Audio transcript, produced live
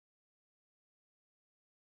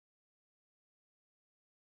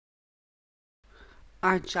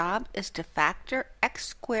Our job is to factor x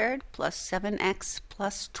squared plus 7x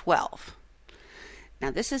plus 12. Now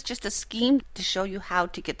this is just a scheme to show you how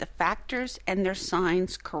to get the factors and their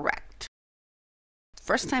signs correct.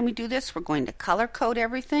 First time we do this, we're going to color code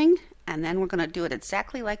everything, and then we're going to do it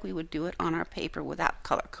exactly like we would do it on our paper without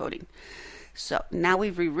color coding. So now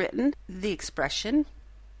we've rewritten the expression,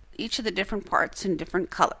 each of the different parts in different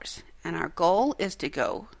colors. And our goal is to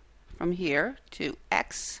go from here to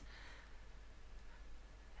x.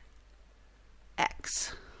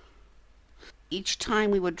 Each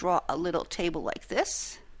time we would draw a little table like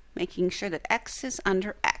this, making sure that x is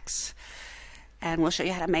under x. And we'll show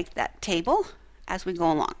you how to make that table as we go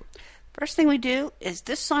along. First thing we do is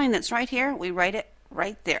this sign that's right here, we write it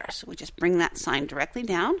right there. So we just bring that sign directly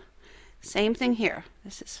down. Same thing here.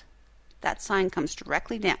 That sign comes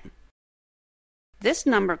directly down. This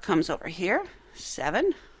number comes over here,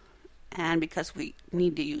 7. And because we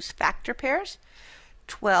need to use factor pairs,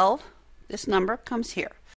 12, this number comes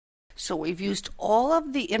here. So we've used all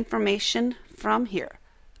of the information from here.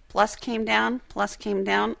 Plus came down,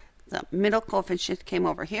 the middle coefficient came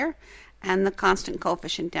over here, and the constant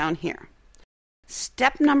coefficient down here.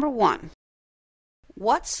 Step number 1.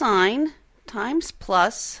 What sign times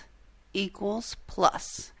plus equals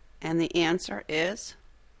plus? And the answer is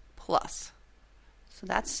plus. So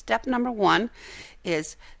that's step number 1,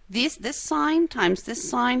 is this sign times this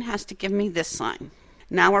sign has to give me this sign.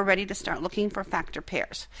 Now we're ready to start looking for factor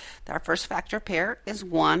pairs. Our first factor pair is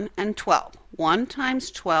 1 and 12. 1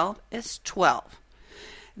 times 12 is 12.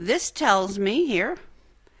 This tells me here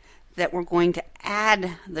that we're going to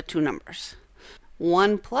add the two numbers.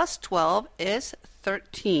 1 plus 12 is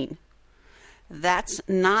 13. That's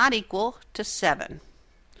not equal to 7.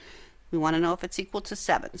 We want to know if it's equal to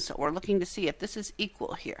 7. So we're looking to see if this is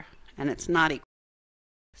equal here, and it's not equal.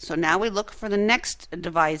 So now we look for the next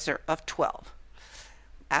divisor of 12.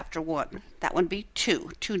 After 1, that would be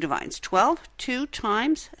 2. 2 divides 12. 2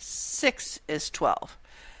 times 6 is 12.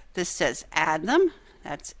 This says add them.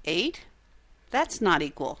 That's 8. That's not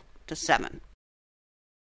equal to 7.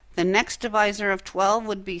 The next divisor of 12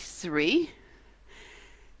 would be 3.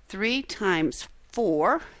 3 times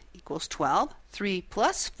 4 equals 12. 3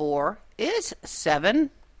 plus 4 is 7.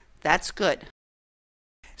 That's good.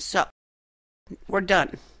 So we're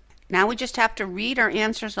done. Now we just have to read our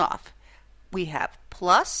answers off. We have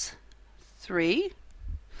plus 3,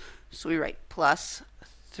 so we write plus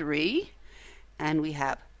 3, and we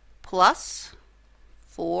have plus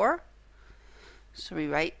 4, so we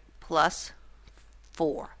write plus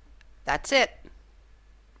 4. That's it.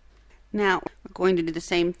 Now we're going to do the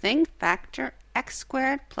same thing, factor x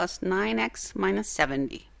squared plus 9x minus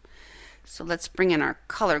 70. So let's bring in our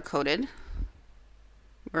color-coded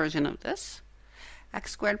version of this.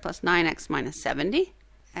 X squared plus 9x minus 70.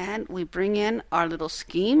 And we bring in our little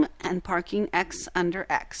scheme and parking x under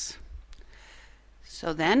x.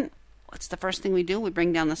 So then, what's the first thing we do? We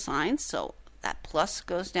bring down the signs, so that plus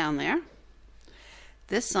goes down there.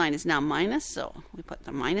 This sign is now minus, so we put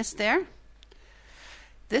the minus there.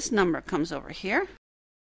 This number comes over here,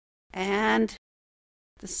 and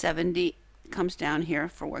the 70 comes down here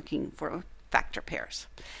for working for factor pairs.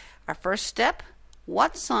 Our first step,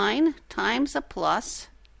 what sign times a plus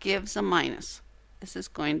gives a minus? This is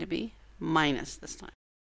going to be minus this time.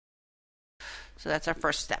 So that's our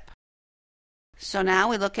first step. So now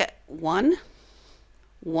we look at 1.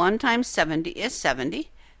 1 times 70 is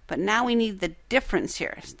 70. But now we need the difference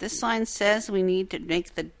here. This sign says we need to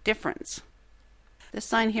make the difference. This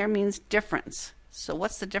sign here means difference. So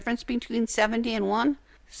what's the difference between 70 and 1?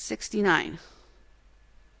 69.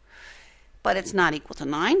 But it's not equal to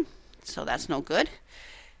 9, so that's no good.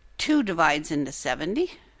 2 divides into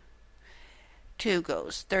 70. 2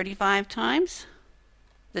 goes 35 times.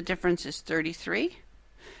 The difference is 33.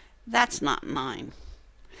 That's not 9.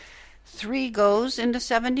 3 goes into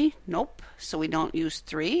 70. Nope, so we don't use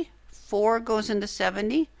 3. 4 goes into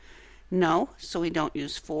 70. No, so we don't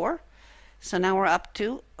use 4. So now we're up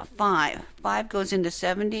to 5. 5 goes into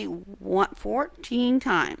 70 14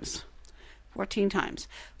 times. 14 times.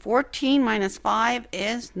 14 minus 5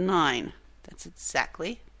 is 9. That's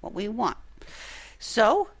exactly what we want.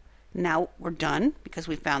 So now we're done because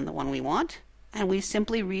we found the one we want, and we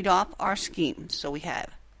simply read off our scheme. So we have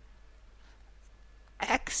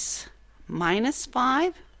x minus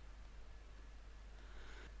 5,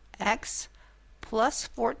 x plus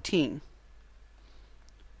 14,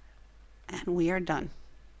 and we are done.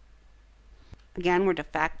 Again, we're to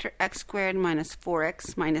factor x squared minus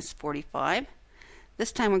 4x minus 45.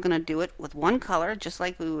 This time we're going to do it with one color, just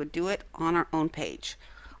like we would do it on our own page.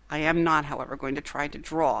 I am not, however, going to try to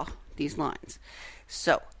draw these lines.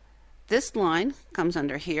 So This line comes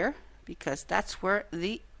under here because that's where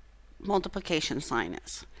the multiplication sign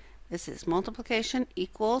is. This is multiplication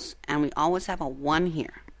equals, and we always have a 1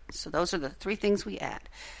 here. So those are the three things we add.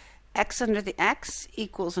 X under the X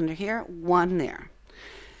equals under here, 1 there.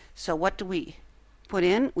 So what do we put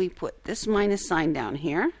in? We put this minus sign down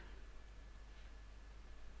here,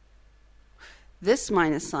 this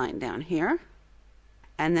minus sign down here,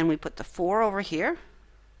 and then we put the 4 over here,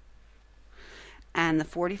 and the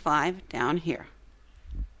 45 down here.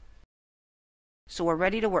 So we're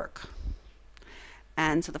ready to work.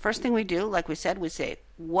 And so the first thing we do, like we said, we say,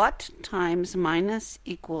 what times minus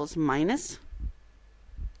equals minus?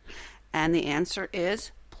 And the answer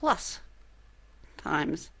is plus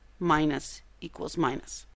times minus equals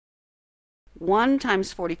minus. 1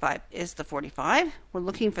 times 45 is the 45. We're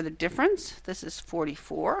looking for the difference. This is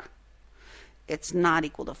 44. It's not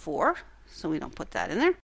equal to 4, so we don't put that in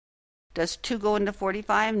there. Does 2 go into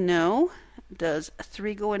 45? No. Does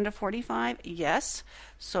 3 go into 45? Yes.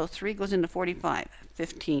 So 3 goes into 45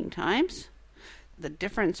 15 times. The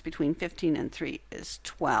difference between 15 and 3 is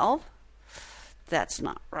 12. That's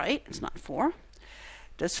not right. It's not 4.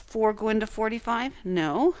 Does 4 go into 45?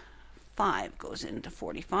 No. 5 goes into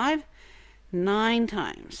 45. 9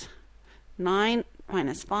 times. 9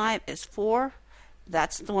 minus 5 is 4.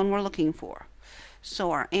 That's the one we're looking for.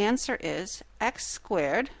 So our answer is x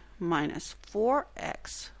squared minus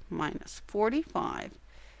 4x minus 45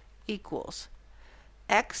 equals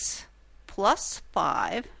x plus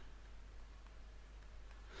 5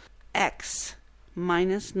 x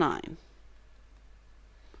minus 9.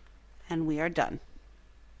 And we are done.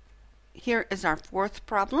 Here is our fourth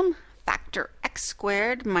problem. Factor x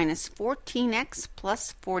squared minus 14x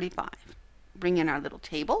plus 45. Bring in our little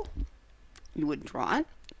table. You would draw it.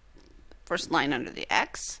 First line under the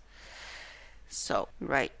x. So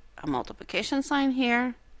write a multiplication sign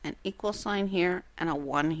here, an equal sign here, and a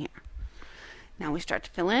 1 here. Now we start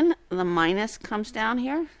to fill in. The minus comes down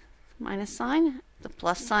here, minus sign. The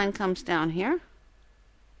plus sign comes down here.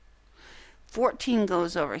 14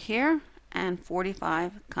 goes over here, and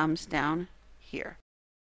 45 comes down here.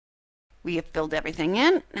 We have filled everything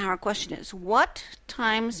in. Now our question is, what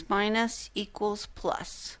times minus equals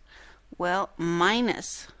plus? Well,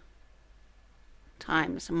 minus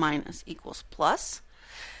times minus equals plus.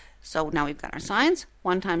 So now we've got our signs.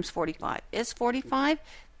 1 times 45 is 45.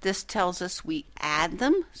 This tells us we add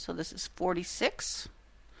them. So this is 46,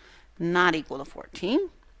 not equal to 14.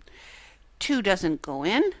 2 doesn't go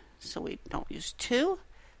in, so we don't use 2.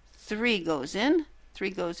 3 goes in. 3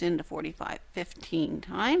 goes into 45 15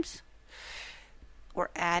 times. We're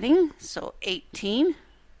adding, so 18,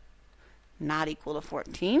 not equal to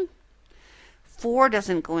 14. 4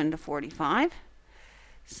 doesn't go into 45.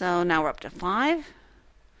 So now we're up to 5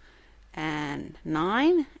 and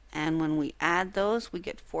 9. And when we add those, we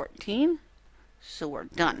get 14. So we're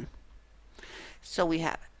done. So we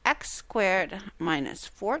have x squared minus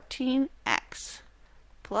 14x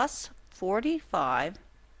plus 45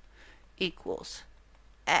 equals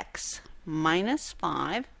x minus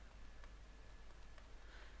 5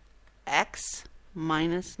 x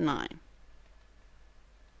minus 9.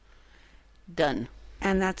 Done.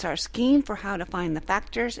 And that's our scheme for how to find the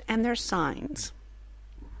factors and their signs.